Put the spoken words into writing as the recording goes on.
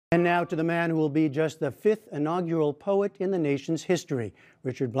And now to the man who will be just the 5th inaugural poet in the nation's history.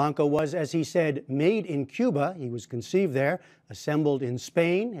 Richard Blanco was, as he said, made in Cuba. He was conceived there, assembled in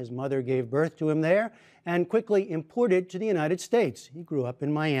Spain. His mother gave birth to him there, and quickly imported to the United States. He grew up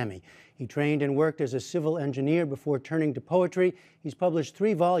in Miami. He trained and worked as a civil engineer before turning to poetry. He's published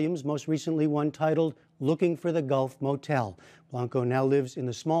 3 volumes, most recently one titled Looking for the Gulf Motel. Blanco now lives in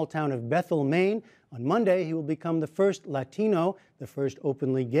the small town of Bethel, Maine. On Monday, he will become the first Latino, the first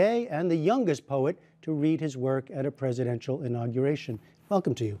openly gay, and the youngest poet to read his work at a presidential inauguration.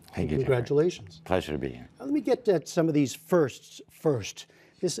 Welcome to you. Thank you. Congratulations. Jeffrey. Pleasure to be here. Now, let me get at some of these firsts first.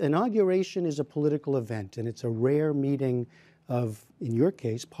 This inauguration is a political event, and it's a rare meeting of, in your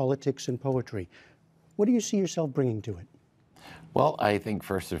case, politics and poetry. What do you see yourself bringing to it? Well, I think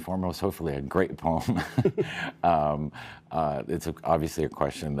first and foremost, hopefully a great poem. It's obviously a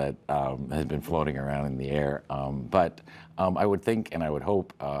question that has been floating around in the air. But I would think and I would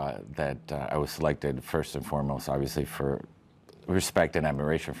hope that I was selected first and foremost, obviously, for respect and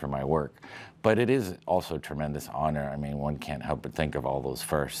admiration for my work. But it is also a tremendous honor. I mean, one can't help but think of all those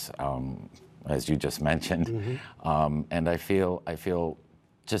firsts, as you just mentioned. Mm-hmm. And I feel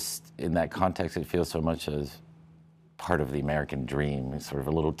just in that context, it feels so much as part of the American dream, sort of a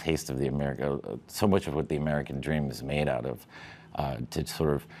little taste of the so much of what the American dream is made out of. To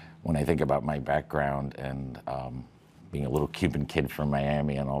sort of, when I think about my background and being a little Cuban kid from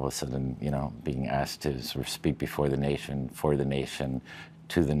Miami, and all of a sudden, you know, being asked to sort of speak before the nation, for the nation,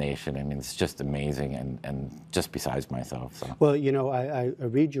 to the nation. I mean, it's just amazing and just besides myself. So. Well, you know, I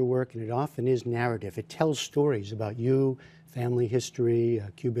read your work, and it often is narrative. It tells stories about you, family history,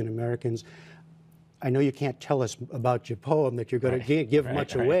 Cuban Americans. I know you can't tell us about your poem that you're going to give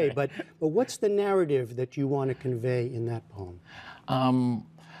much away, but what's the narrative that you want to convey in that poem?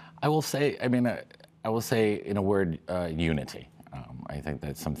 I will say, I will say in a word, unity. I think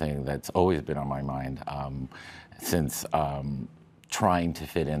that's something that's always been on my mind since trying to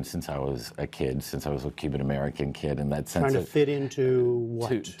fit in since I was a kid, since I was a Cuban American kid, and that sense trying to fit into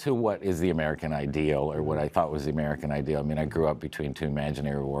what? To what is the American ideal, or what I thought was the American ideal. I mean, I grew up between 2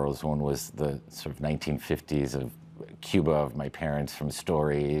 imaginary worlds. One was the sort of 1950s of Cuba, of my parents, from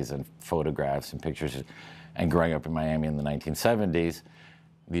stories and photographs and pictures, and growing up in Miami in the 1970s.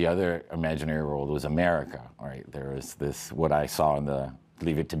 The other imaginary world was America, right? There was this, what I saw in the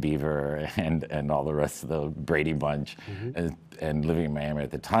Leave It to Beaver and all the rest of the Brady Bunch. Mm-hmm. And living in Miami at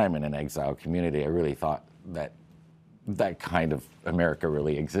the time in an exile community, I really thought that that kind of America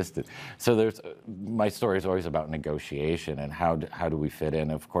really existed. So my story is always about negotiation and how do we fit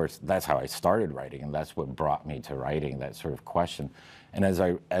in. Of course, that's how I started writing, and that's what brought me to writing, that sort of question. And as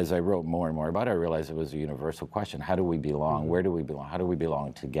I wrote more and more about it, I realized it was a universal question. How do we belong? Where do we belong? How do we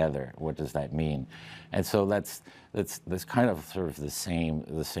belong together? What does that mean? And so that's kind of sort of the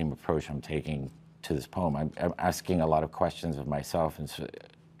same approach I'm taking to this poem. I'm asking a lot of questions of myself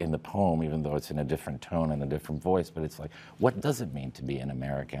in the poem, even though it's in a different tone and a different voice, but it's like, what does it mean to be an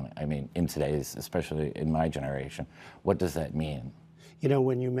American? I mean, in today's, especially in my generation, what does that mean? You know,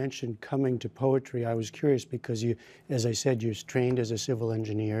 when you mentioned coming to poetry, I was curious because you, as I said, you're trained as a civil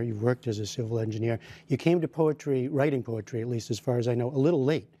engineer, you've worked as a civil engineer. You came to poetry, writing poetry, at least as far as I know, a little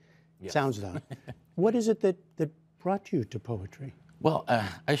late. Yes. Sounds though. What is it that brought you to poetry? Well,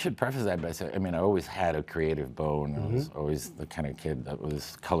 I should preface that by saying, I mean, I always had a creative bone. I was always the kind of kid that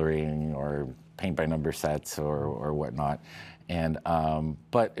was coloring or paint by number sets or whatnot. And,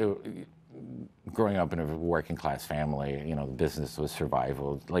 but growing up in a working class family, you know, the business was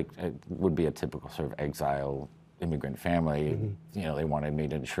survival. Like, it would be a typical sort of exile immigrant family. You know, they wanted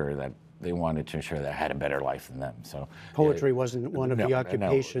to ensure that I had a better life than them. So poetry wasn't one of the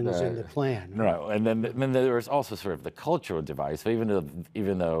occupations in the plan. No, and then there was also sort of the cultural divide. So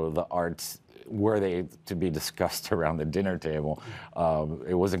even though the arts were they to be discussed around the dinner table,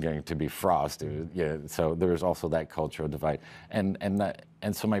 it wasn't going to be Frost. So there was also that cultural divide, and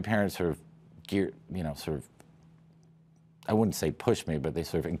so my parents sort of I wouldn't say pushed me, but they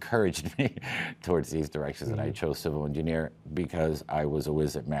sort of encouraged me towards these directions. And I chose civil engineer because I was a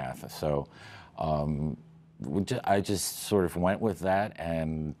whiz at math. So I just sort of went with that,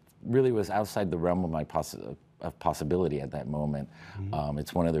 and really was outside the realm of my possibility at that moment.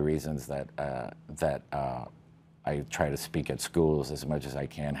 It's one of the reasons that I try to speak at schools as much as I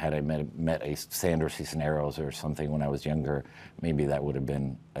can. Had I met a Sandra Cisneros or something when I was younger, maybe that would have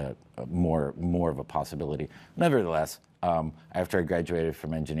been more of a possibility. Nevertheless, after I graduated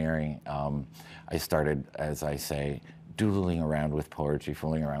from engineering, I started, as I say, doodling around with poetry,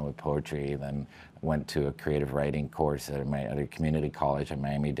 fooling around with poetry, then went to a creative writing course at a community college, at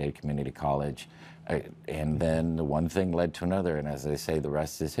Miami-Dade Community College, And then the one thing led to another, and as I say, the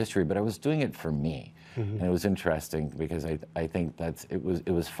rest is history. But I was doing it for me, and it was interesting because I think it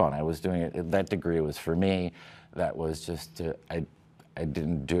was fun. I was doing it. That degree was for me. That was just I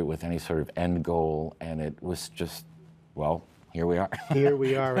didn't do it with any sort of end goal, and it was just, well, here we are. Here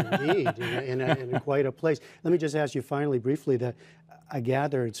we are indeed, in quite a place. Let me just ask you finally, briefly, that I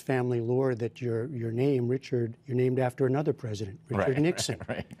gather it's family lore that your name, Richard, you're named after another president, Richard Nixon.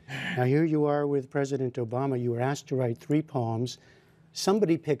 Right. Now here you are with President Obama. You were asked to write 3 poems.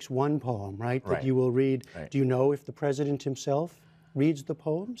 Somebody picks one poem, right, that you will read. Do you know if the president himself reads the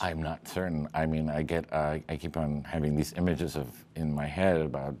poems? I'm not certain. I mean, I keep on having these images in my head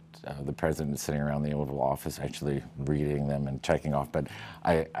about the president sitting around the Oval Office actually reading them and checking off, but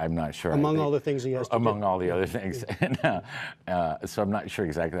I'm not sure. Among all the things he has to do. Among all the other things. So I'm not sure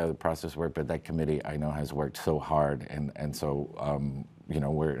exactly how the process worked, but that committee I know has worked so hard, and so you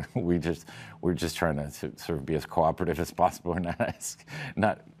know, we're just trying to sort of be as cooperative as possible and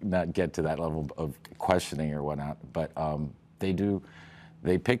not get to that level of questioning or whatnot. But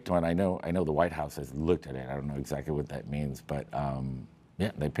they picked one. I know the White House has looked at it. I don't know exactly what that means, but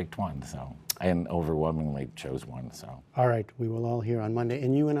yeah, they picked one. So, and overwhelmingly chose one. So. All right, we will all hear on Monday,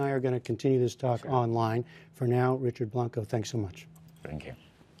 and you and I are going to continue this talk online. For now, Richard Blanco, thanks so much. Thank you.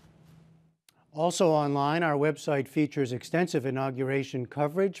 Also online, our website features extensive inauguration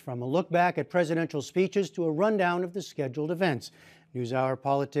coverage, from a look back at presidential speeches to a rundown of the scheduled events. NewsHour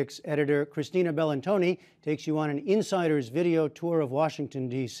politics editor Christina Bellantoni takes you on an insider's video tour of Washington,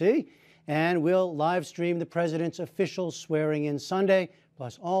 D.C., and we'll live stream the president's official swearing-in Sunday,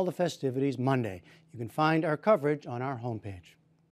 plus all the festivities Monday. You can find our coverage on our homepage.